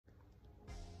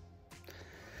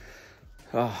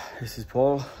This is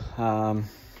Paul.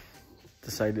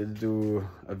 Decided to do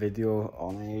a video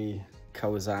on a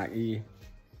Kawasaki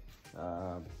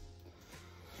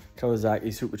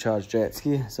supercharged jet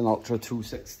ski. It's an Ultra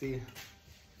 260.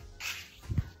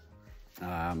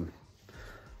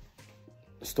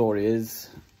 Story is,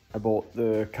 I bought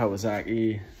the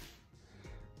Kawasaki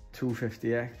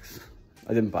 250X.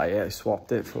 I didn't buy it, I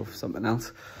swapped it for something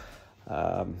else.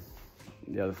 The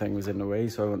other thing was in the way,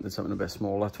 so I wanted something a bit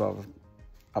smaller to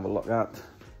have a look at.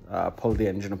 Pulled the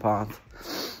engine apart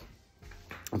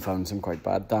and found some quite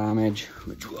bad damage,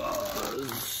 which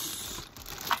was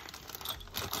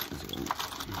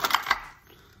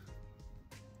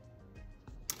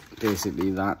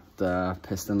basically that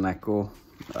piston let go,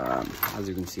 as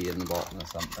you can see in the bottom of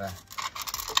something.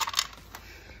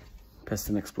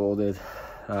 Piston exploded,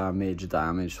 major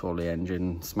damage to all the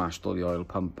engine, smashed all the oil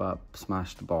pump up,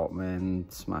 smashed the bottom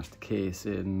end, smashed the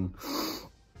casing.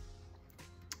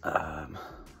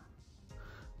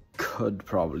 Could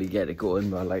probably get it going,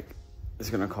 but like it's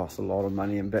gonna cost a lot of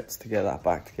money and bits to get that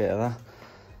back together.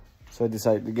 So I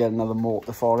decided to get another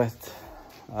motor for it.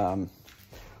 So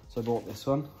I bought this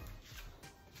one.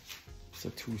 It's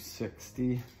a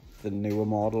 260, the newer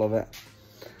model of it.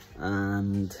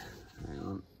 And hang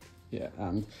on, yeah,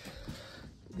 and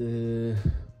the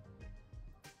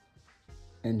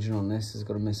engine on this has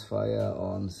got a misfire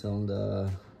on cylinder,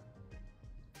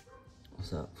 what's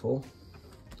that, 4?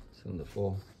 Cylinder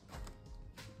 4.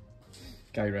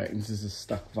 Guy reckons there's a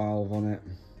stuck valve on it.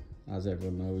 As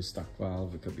everyone knows, stuck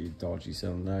valve, it could be a dodgy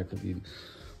cylinder, it could be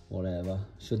whatever.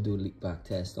 Should do a leak back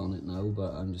test on it now,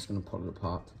 but I'm just gonna pull it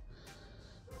apart.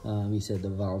 He said the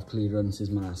valve clearance is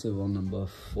massive on number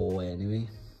 4 anyway,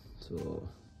 so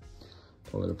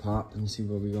pull it apart and see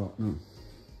what we got now.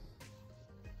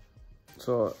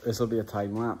 So this will be a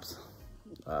time lapse.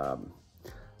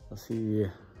 Let's see,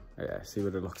 yeah, see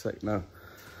what it looks like now.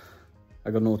 I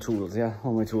got no tools, yeah,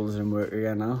 all my tools are in work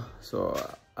again now. So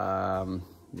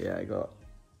yeah, I got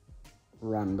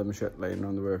random shit laying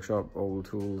around the workshop, old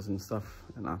tools and stuff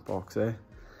in that box there.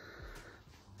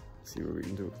 Let's see what we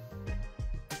can do.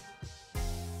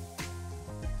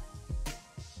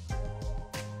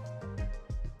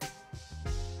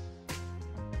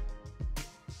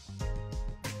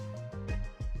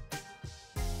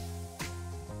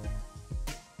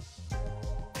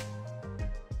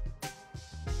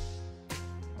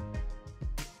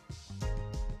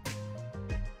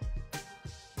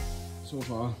 So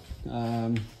far,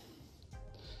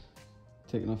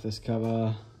 taking off this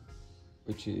cover,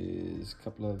 which is a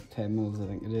couple of 10mm, I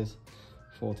think it is,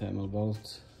 4 10mm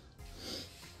bolts.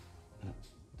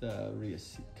 The rear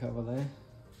seat cover there,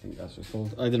 I think that's what's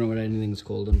called. I don't know what anything's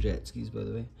called on jet skis, by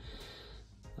the way.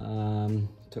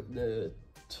 Took the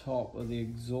top of the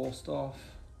exhaust off.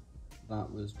 That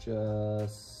was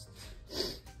just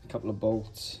a couple of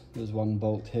bolts. There's one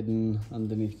bolt hidden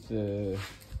underneath the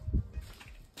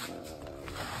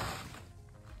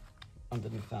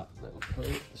underneath that little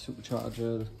plate, the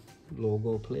supercharger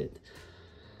logo plate.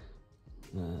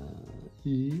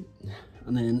 And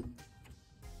then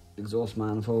exhaust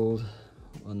manifold,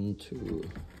 1, 2,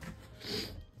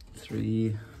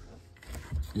 3.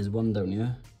 There's one down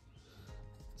here.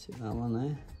 See that one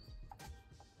there?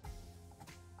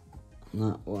 And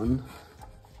that one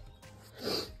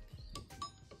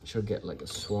should get like a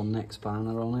swan neck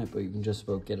spanner on it, but you can just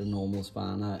about get a normal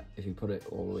spanner if you put it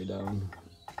all the way down.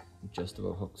 Just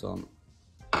about hooks on.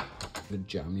 You could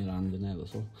jam your hand in there,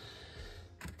 that's all.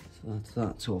 So that's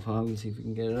that so far. We'll see if we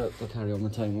can get it up. We'll carry on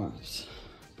the time lapse.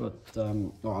 But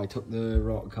I took the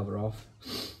rotor cover off.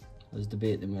 I was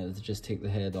debating whether to just take the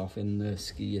head off in the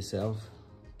ski yourself,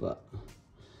 but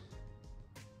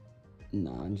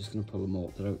nah, I'm just gonna pull the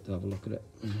motor out to have a look at it.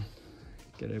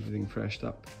 Get everything freshed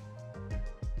up.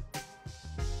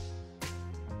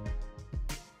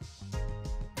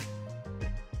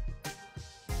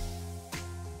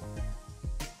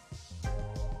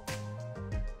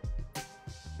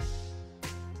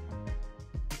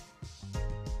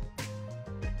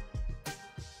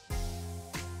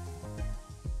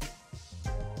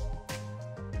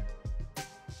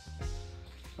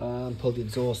 Pulled the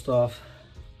exhaust off.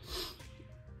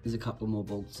 There's a couple more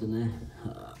bolts in there.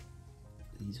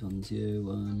 These ones here,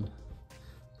 one.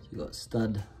 So you got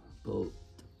stud, bolt,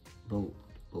 bolt,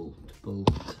 bolt, bolt,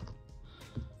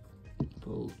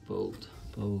 bolt, bolt,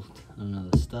 bolt, and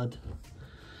another stud.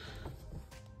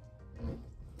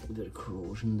 A bit of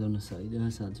corrosion down the side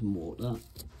there, so I had to mold that.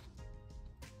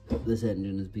 This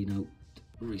engine has been out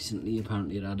recently.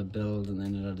 Apparently it had a build and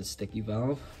then it had a sticky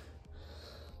valve.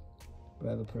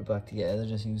 Whoever put it back together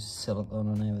just used silicone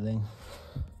and everything.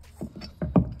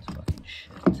 It's fucking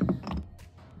shit.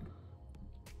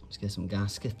 get some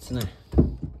gaskets in it.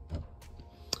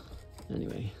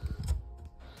 Anyway,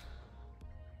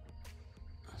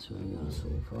 that's what we got so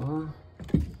far.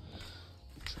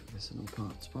 Check this in a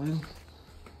parts file.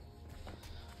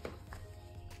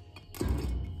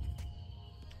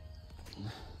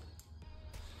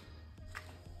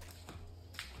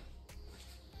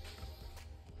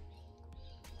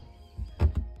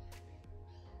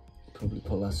 Probably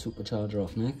pull that supercharger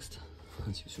off next.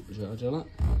 Fancy supercharger that.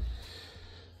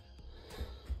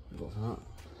 We got that.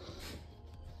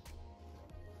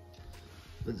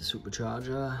 With the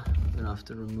supercharger, we're gonna have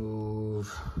to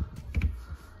remove. I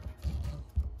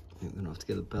think we're gonna have to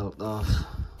get the belt off.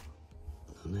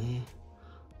 On there. I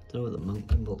don't know where the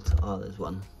mounting bolt. Oh, there's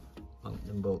one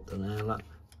mounting bolt on there. Look.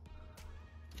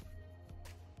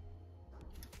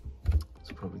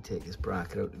 So probably take this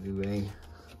bracket out of the way.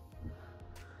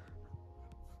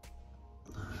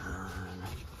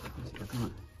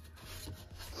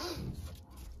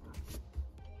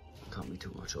 Can't be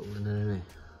too much holding it anyway.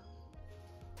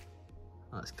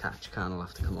 That's catch can will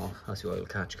have to come off. That's the oil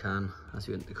catch can. That's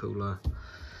the intercooler.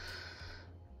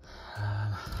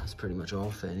 That's pretty much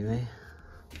off anyway.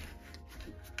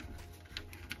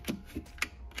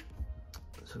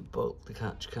 So bolt the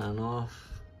catch can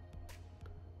off.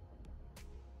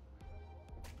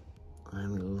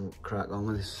 And we'll crack on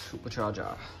with this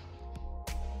supercharger.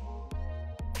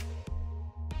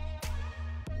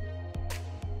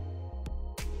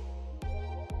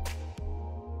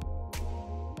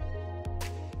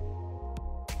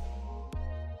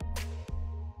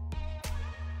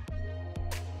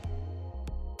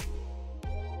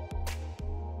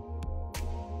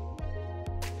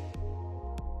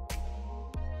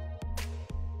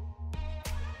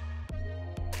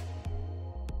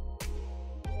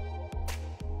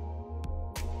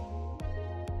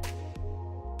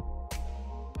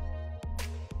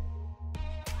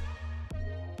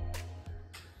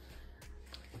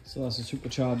 So that's the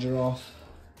supercharger off.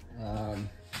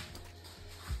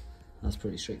 That's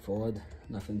pretty straightforward,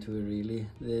 nothing to it really.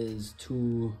 There's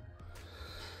two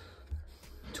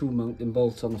mounting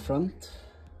bolts on the front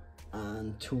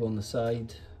and two on the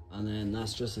side, and then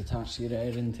that's just attached to your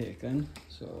air intake then.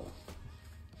 So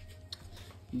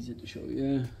easy to show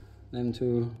you. Them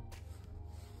two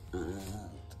and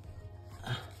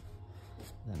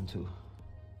them two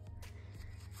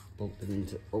bolting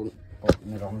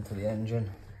it onto the engine.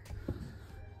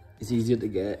 It's easier to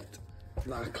get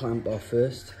that clamp off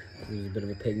first. It was a bit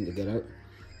of a pain to get out,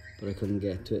 but I couldn't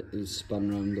get to it. It was spun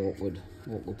around awkward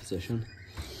position.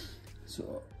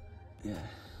 So yeah,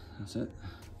 that's it.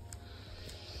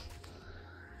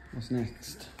 What's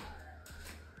next?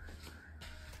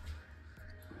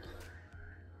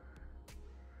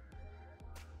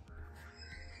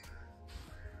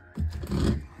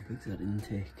 How big's that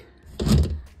intake?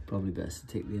 Probably best to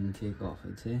take the intake off,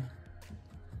 I'd say.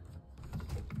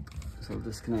 So I'll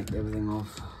disconnect everything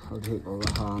off. I'll take all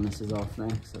the harnesses off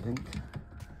next, I think.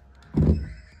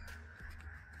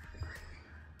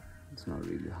 It's not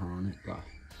really a harness, but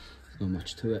there's not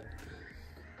much to it.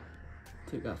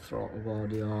 Take that throttle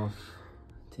body off,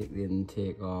 take the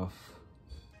intake off.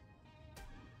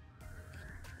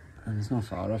 And it's not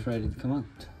far off, ready to come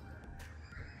out.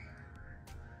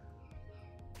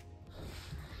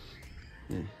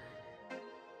 Yeah.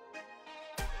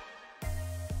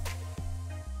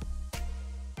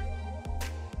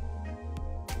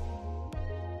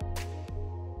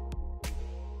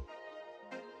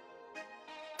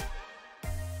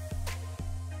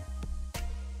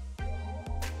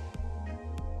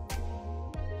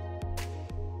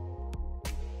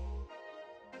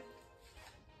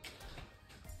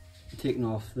 Taking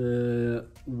off the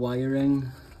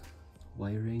wiring.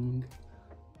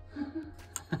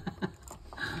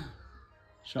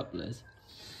 Shut up, Liz.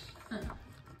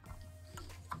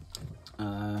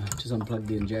 Just unplug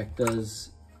the injectors.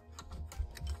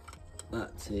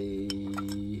 That's I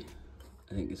think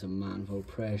it's a manifold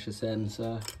pressure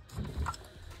sensor.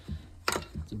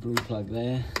 It's a blue plug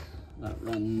there. That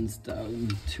runs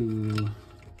down to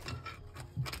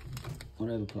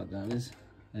whatever plug that is.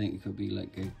 I think it could be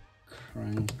like a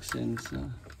crank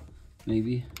sensor,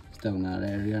 maybe. It's down that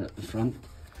area at the front.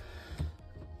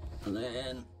 And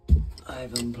then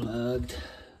I've unplugged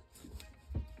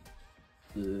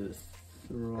the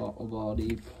throttle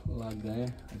body plug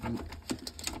there, I think.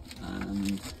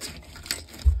 And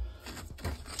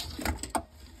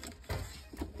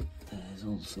there's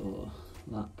also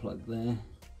that plug there.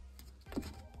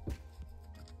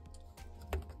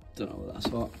 Don't know what that's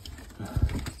for.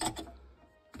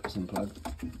 It's unplugged.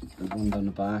 There's one down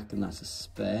the back, and that's a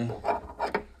spare.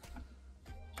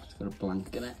 It's got a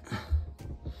blank in it.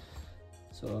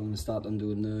 So I'm going to start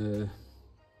undoing the,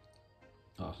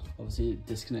 obviously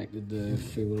disconnected the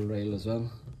fuel rail as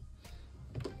well,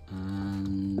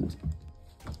 and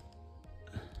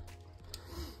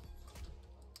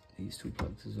these two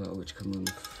plugs as well, which come on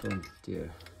the front here.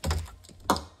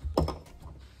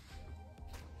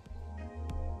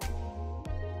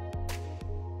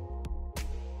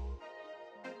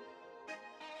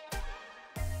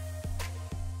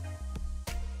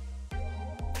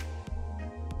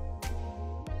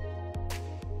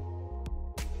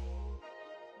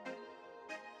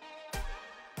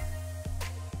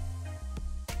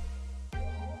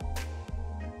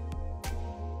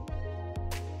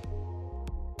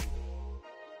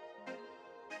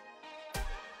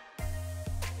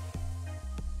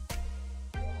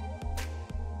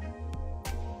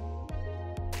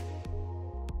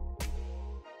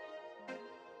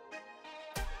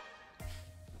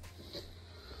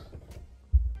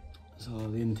 So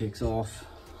the intake's off,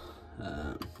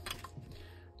 the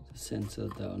sensor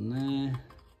down there,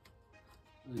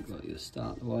 you've got your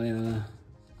start wire,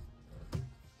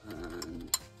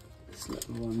 and this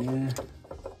little one here,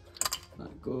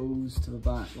 that goes to the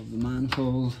back of the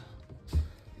manifold,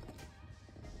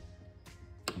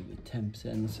 maybe a temp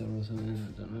sensor or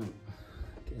something, I don't know,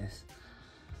 I guess.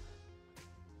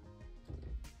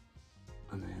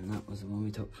 And then that was the one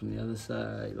we took from the other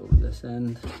side over this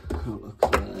end. That looks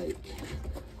like,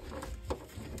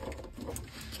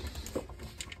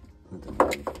 I don't know,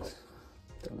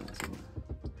 somewhere.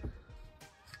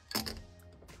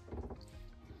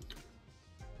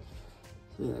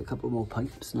 So yeah, a couple more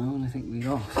pipes now, and I think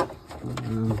we're off. That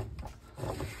one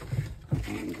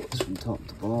goes from top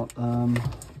to bottom.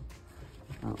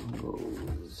 That one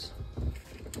goes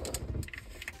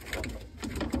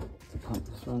pump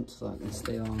the front so that can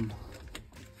stay on.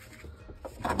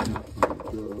 And that one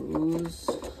goes.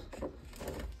 So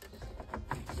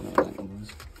that goes.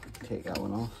 Take that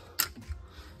one off.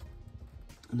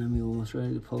 And then we're almost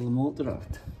ready to pull the motor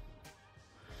out.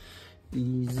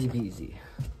 Easy peasy.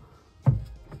 I'll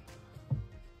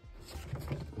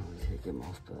take him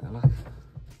off there, look.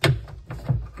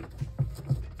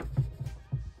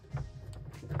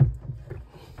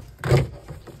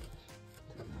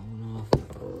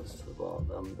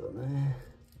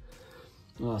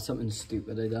 Oh, something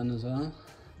stupid I done as well.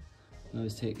 I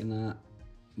was taking that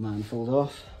manifold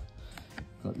off.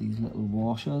 Got these little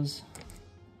washers,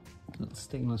 little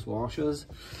stainless washers.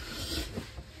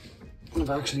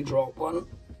 I've actually dropped one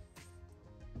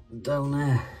down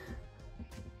there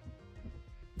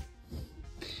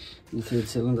in the third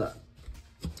cylinder.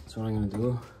 That's what I'm going to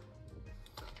do.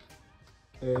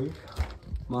 Okay.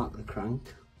 Mark the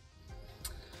crank.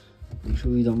 Make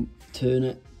sure we don't turn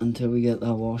it until we get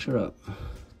that washer up.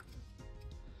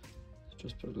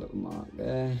 Just put a little mark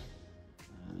there,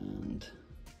 and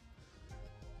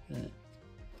there.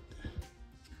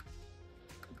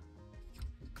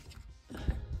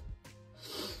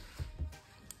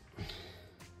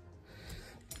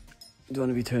 Don't want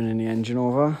to be turning the engine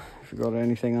over if you've got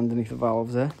anything underneath the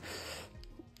valves there.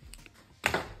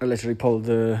 I literally pulled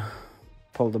the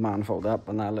manifold up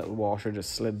and that little washer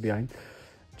just slid behind.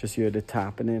 Just heard it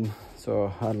tapping in,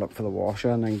 so I looked for the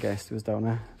washer and then guessed it was down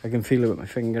there. I can feel it with my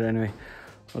finger anyway.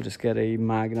 I'll just get a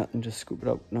magnet and just scoop it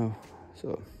out now.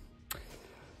 So,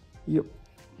 yep.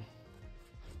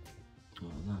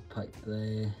 Oh, that pipe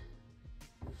there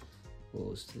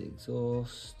goes to the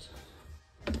exhaust.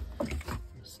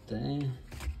 That's there.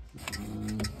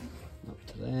 And up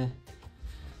to there.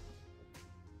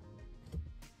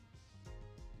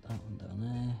 That one down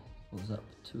there goes up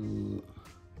to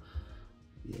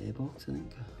the airbox, I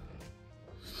think.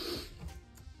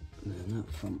 And then that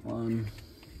front one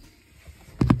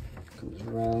comes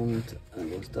around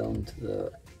and goes down to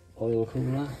the oil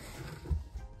cooler.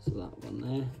 So that one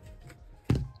there,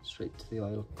 straight to the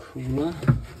oil cooler.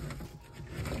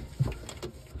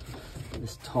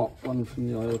 This top one from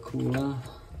the oil cooler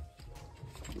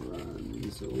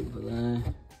runs over there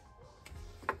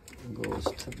and goes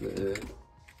to the,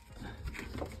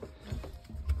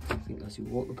 I think that's your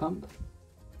water pump.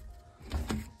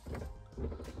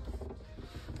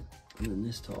 And then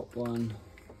this top one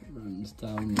runs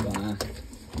down the back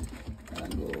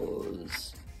and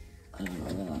goes, I don't know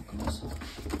where that goes,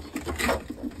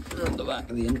 around the back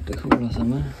of the intercooler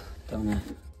somewhere, down there.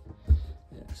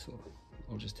 Yeah, so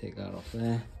I'll just take that off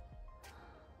there.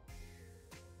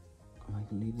 And I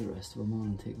can leave the rest of them on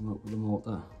and take them out with the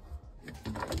motor.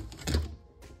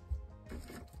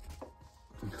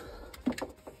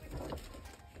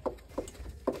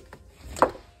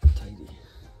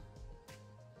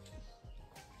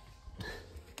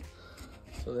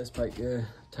 So this pipe here,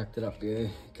 tucked it up here,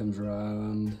 comes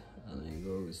around and then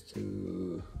goes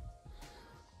to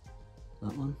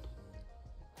that one.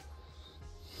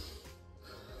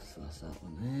 So that's that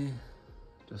one there.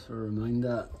 Just for a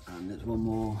reminder, and there's one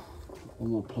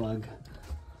more plug.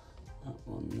 That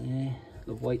one there,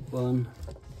 the white one.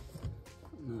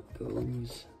 And that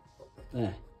goes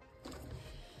there.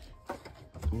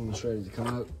 Almost ready to come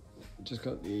out. Just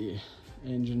got the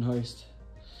engine hoist.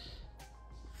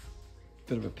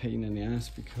 Bit of a pain in the ass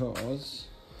because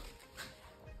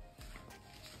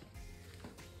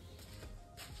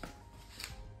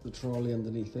the trolley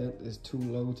underneath it is too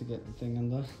low to get the thing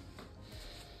under.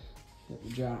 Get the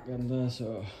jack under,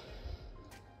 so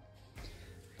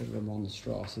bit of a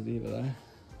monstrosity over there.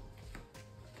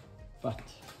 But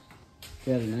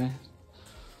getting there.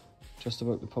 Just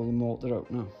about to pull the motor out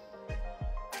now.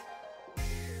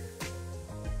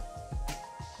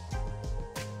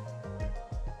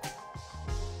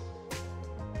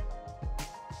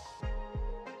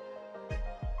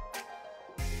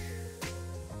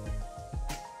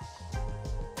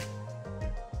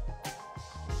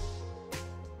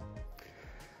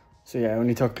 So yeah, it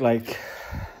only took like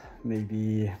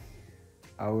maybe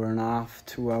hour and a half,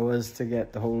 2 hours to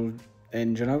get the whole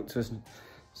engine out. So it's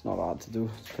not hard to do.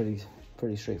 It's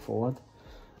pretty straightforward.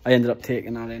 I ended up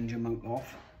taking that engine mount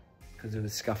off because it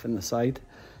was scuffing the side.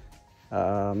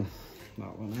 That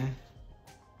one there.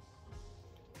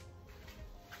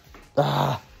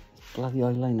 Ah, bloody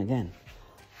oil line again.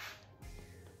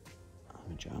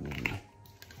 I'm jamming in there.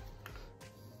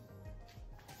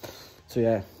 So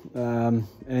yeah,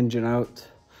 engine out.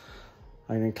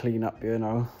 I'm gonna clean up here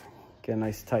now, get a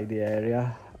nice tidy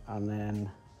area, and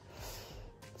then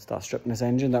start stripping this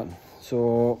engine down.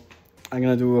 So I'm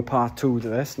gonna do a part 2 to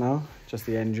this now, just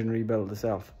the engine rebuild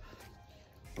itself.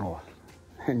 Oh,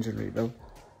 engine rebuild,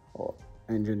 or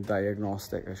engine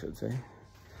diagnostic I should say.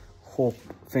 Hope,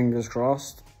 fingers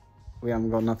crossed, we haven't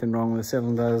got nothing wrong with the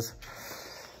cylinders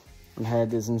and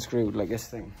head isn't screwed like this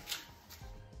thing.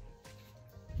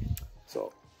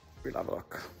 So we'll have a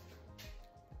look.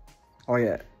 Oh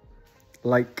yeah,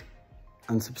 like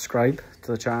and subscribe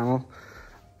to the channel.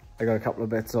 I got a couple of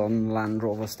bits on Land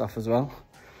Rover stuff as well.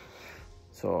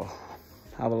 So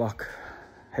have a look,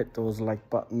 hit those like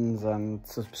buttons and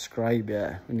subscribe.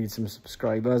 Yeah, we need some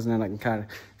subscribers, and then I can kind of,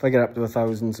 if I get up to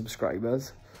 1,000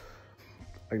 subscribers,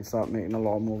 I can start making a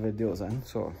lot more videos then.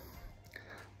 So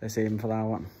let's aim for that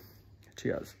one.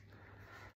 Cheers.